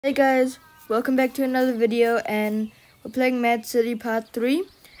Hey guys, welcome back to another video, and we're playing Mad City Part 3,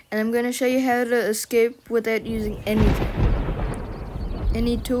 and I'm going to show you how to escape without using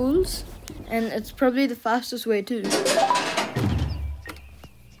any tools, and it's probably the fastest way too.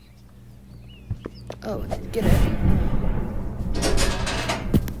 Oh, get out.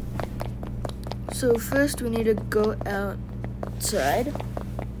 So first we need to go outside.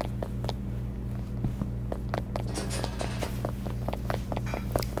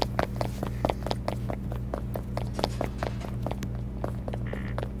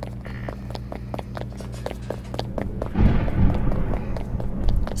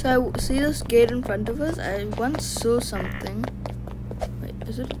 So I see this gate in front of us. I once saw something. Wait,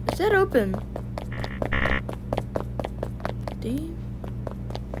 is that open? Damn.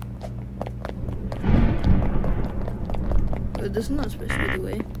 Oh, this is not supposed to be the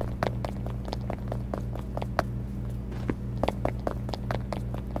way.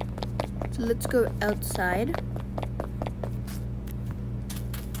 So let's go outside.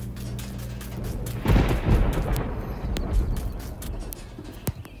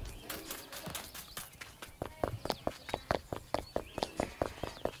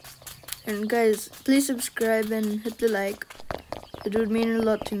 And guys, please subscribe and hit the like. It would mean a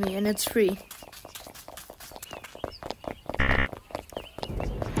lot to me, and it's free.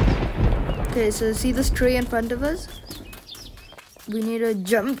 Okay, so see this tree in front of us? We need to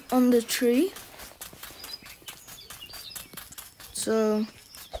jump on the tree. So,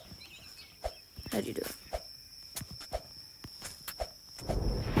 how do you do it?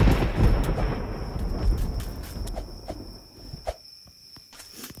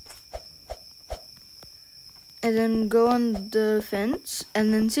 And then go on the fence,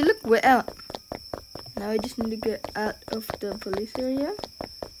 and then see, look, we're out. Now I just need to get out of the police area.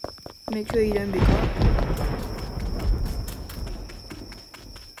 Make sure you don't be caught.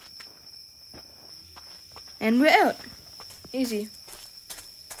 And we're out. Easy.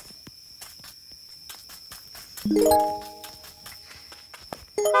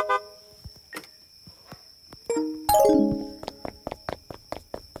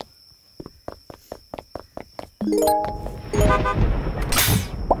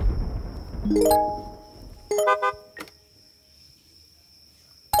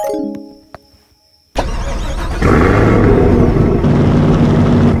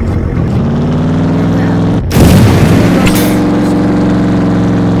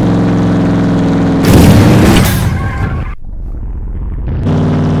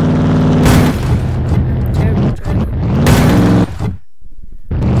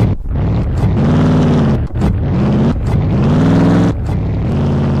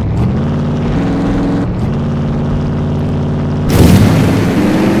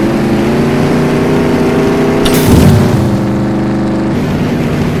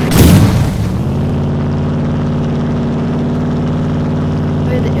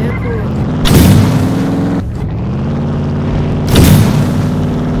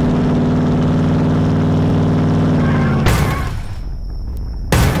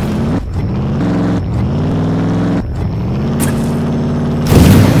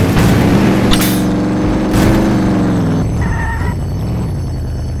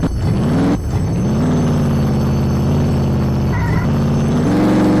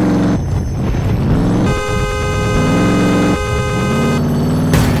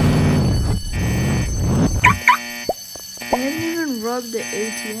 The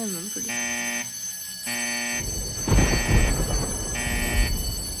ATM, I'm pretty.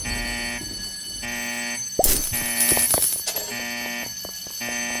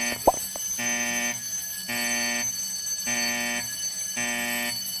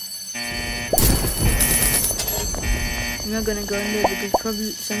 I'm not gonna go in there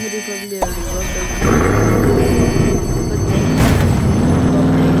because somebody probably already robbed it. But they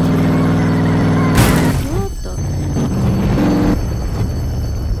what the?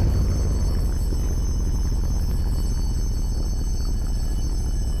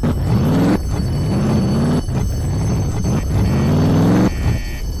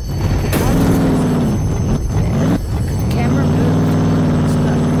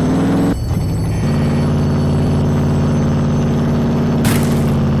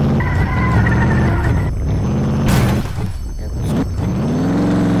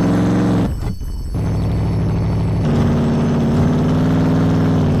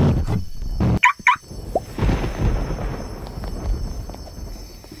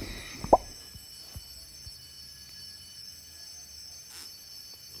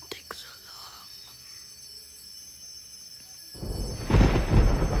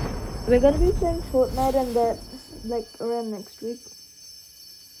 We're gonna be playing Fortnite and that like around next week.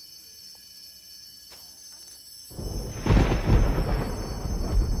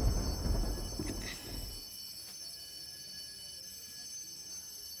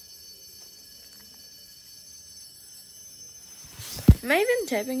 Am I even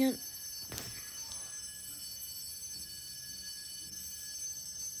tapping it?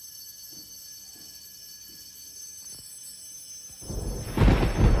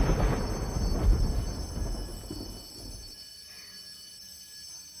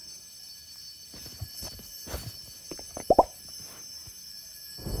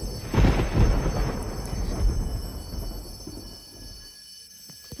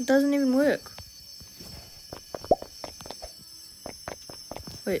 It doesn't even work.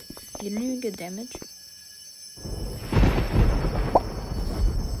 Wait, you didn't even get damage?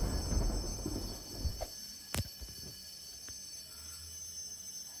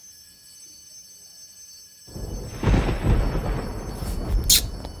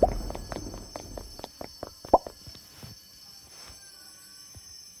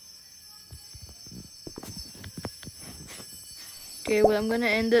 Okay, well, I'm gonna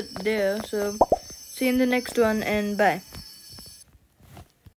end it there, so see you in the next one, and bye.